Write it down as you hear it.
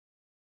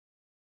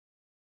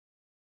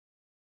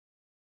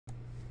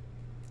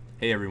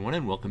Hey everyone,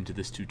 and welcome to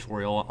this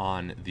tutorial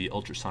on the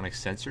ultrasonic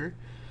sensor.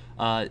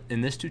 In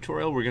this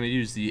tutorial we're going to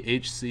use the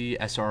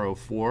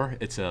HC-SR04.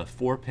 It's a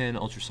 4-pin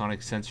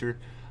ultrasonic sensor,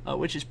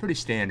 which is pretty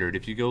standard.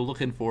 If you go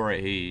looking for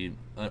an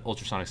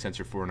ultrasonic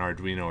sensor for an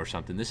Arduino or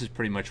something, this is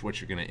pretty much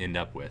what you're going to end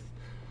up with.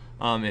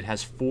 It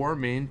has 4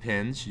 main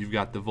pins. You've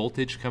got the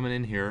voltage coming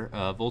in here.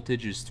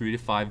 Voltage is 3 to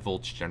 5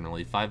 volts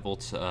generally. 5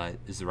 volts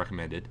is the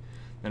recommended.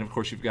 Then of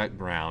course you've got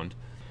ground.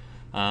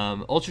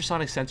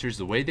 Ultrasonic sensors,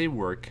 the way they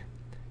work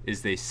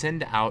is they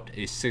send out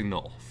a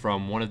signal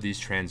from one of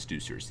these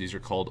transducers. These are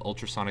called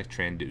ultrasonic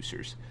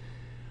transducers.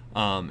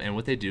 And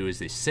what they do is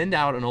they send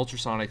out an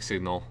ultrasonic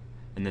signal,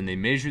 and then they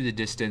measure the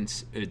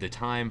distance, the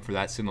time for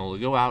that signal to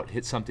go out,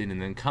 hit something,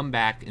 and then come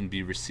back and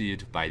be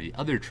received by the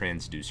other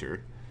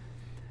transducer.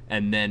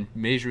 And then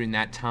measuring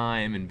that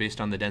time, and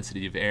based on the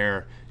density of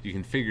air, you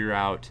can figure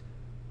out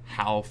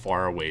how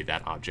far away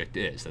that object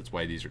is. That's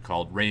why these are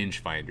called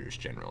rangefinders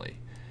generally.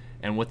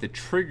 And what the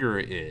trigger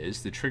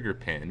is, the trigger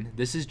pin,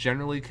 this is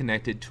generally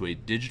connected to a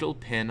digital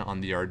pin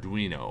on the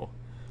Arduino,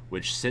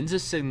 which sends a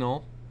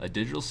signal, a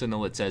digital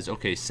signal that says,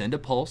 okay, send a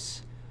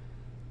pulse.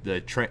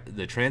 The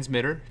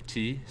transmitter,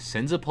 T,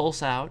 sends a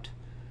pulse out,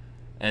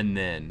 and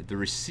then the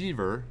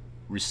receiver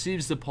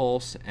receives the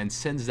pulse and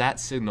sends that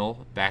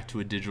signal back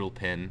to a digital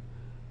pin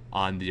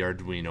on the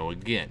Arduino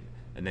again.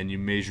 And then you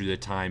measure the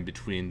time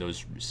between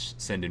those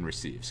send and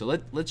receive. So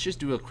let's just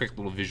do a quick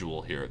little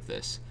visual here of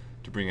this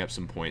to bring up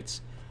some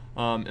points.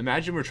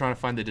 Imagine we're trying to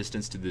find the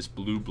distance to this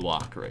blue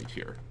block right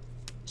here.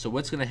 So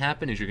what's going to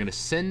happen is you're going to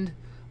send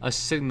a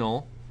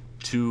signal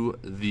to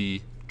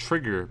the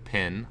trigger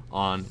pin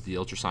on the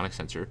ultrasonic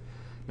sensor,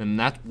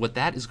 and what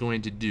that is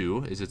going to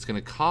do is it's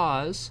going to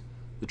cause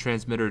the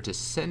transmitter to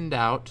send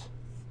out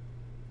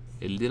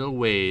a little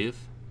wave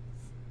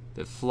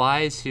that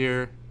flies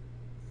here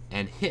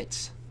and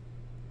hits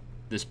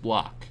this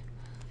block.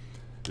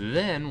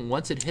 Then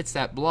once it hits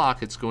that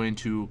block, it's going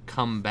to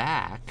come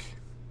back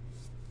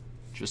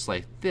just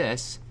like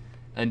this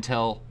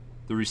until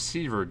the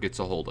receiver gets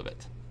a hold of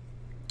it.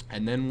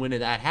 And then when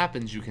that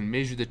happens, you can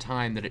measure the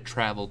time that it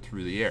traveled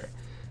through the air.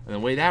 And the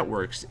way that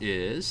works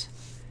is,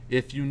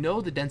 if you know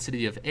the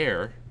density of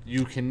air,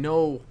 you can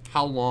know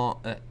how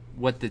long,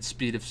 what the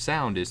speed of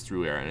sound is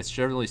through air, and it's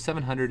generally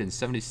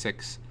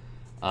 776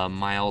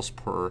 miles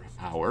per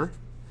hour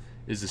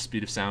is the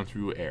speed of sound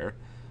through air.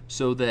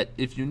 So that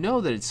if you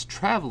know that it's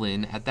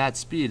traveling at that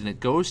speed and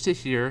it goes to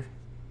here,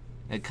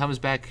 it comes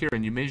back here,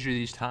 and you measure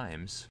these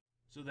times.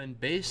 So then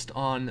based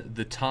on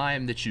the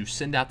time that you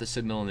send out the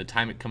signal and the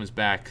time it comes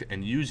back,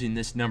 and using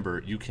this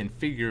number, you can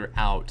figure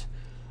out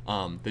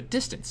the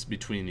distance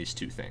between these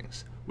two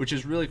things, which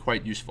is really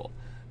quite useful.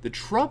 The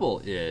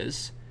trouble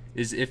is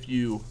if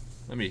you,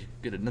 let me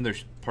get another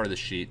part of the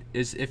sheet,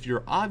 is if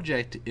your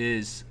object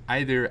is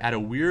either at a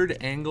weird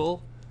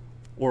angle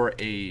or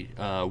a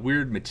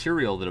weird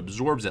material that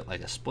absorbs it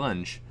like a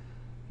sponge,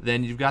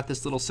 then you've got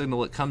this little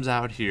signal that comes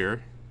out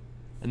here,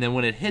 and then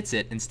when it hits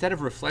it, instead of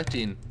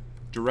reflecting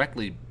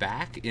directly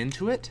back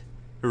into it,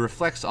 it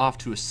reflects off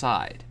to a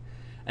side.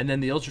 And then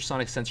the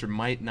ultrasonic sensor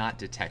might not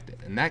detect it,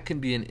 and that can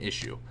be an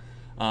issue.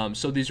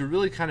 So these are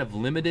really kind of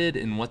limited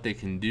in what they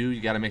can do. You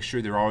got to make sure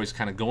they're always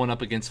kind of going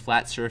up against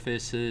flat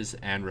surfaces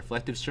and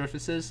reflective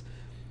surfaces.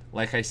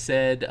 Like I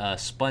said,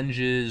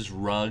 sponges,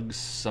 rugs,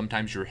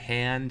 sometimes your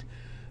hand,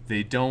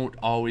 they don't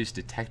always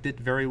detect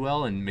it very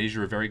well and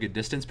measure a very good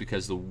distance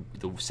because the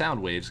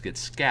sound waves get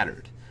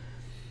scattered.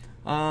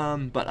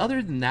 But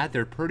other than that,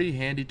 they're pretty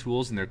handy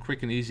tools and they're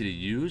quick and easy to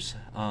use.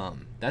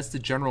 That's the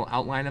general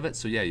outline of it.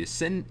 So yeah, you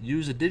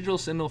use a digital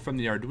signal from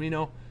the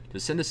Arduino to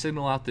send a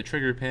signal out the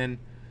trigger pin,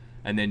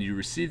 and then you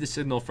receive the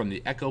signal from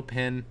the echo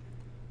pin,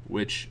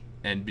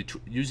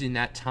 using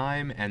that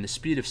time and the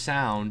speed of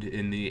sound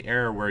in the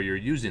air where you're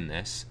using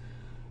this,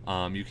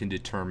 you can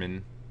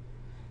determine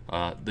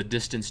the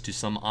distance to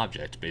some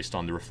object based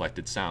on the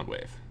reflected sound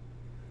wave.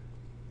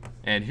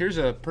 And here's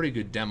a pretty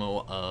good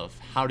demo of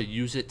how to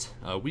use it.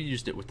 We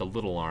used it with the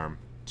LittleArm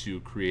to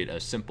create a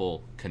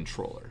simple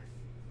controller.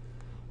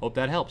 Hope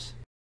that helps.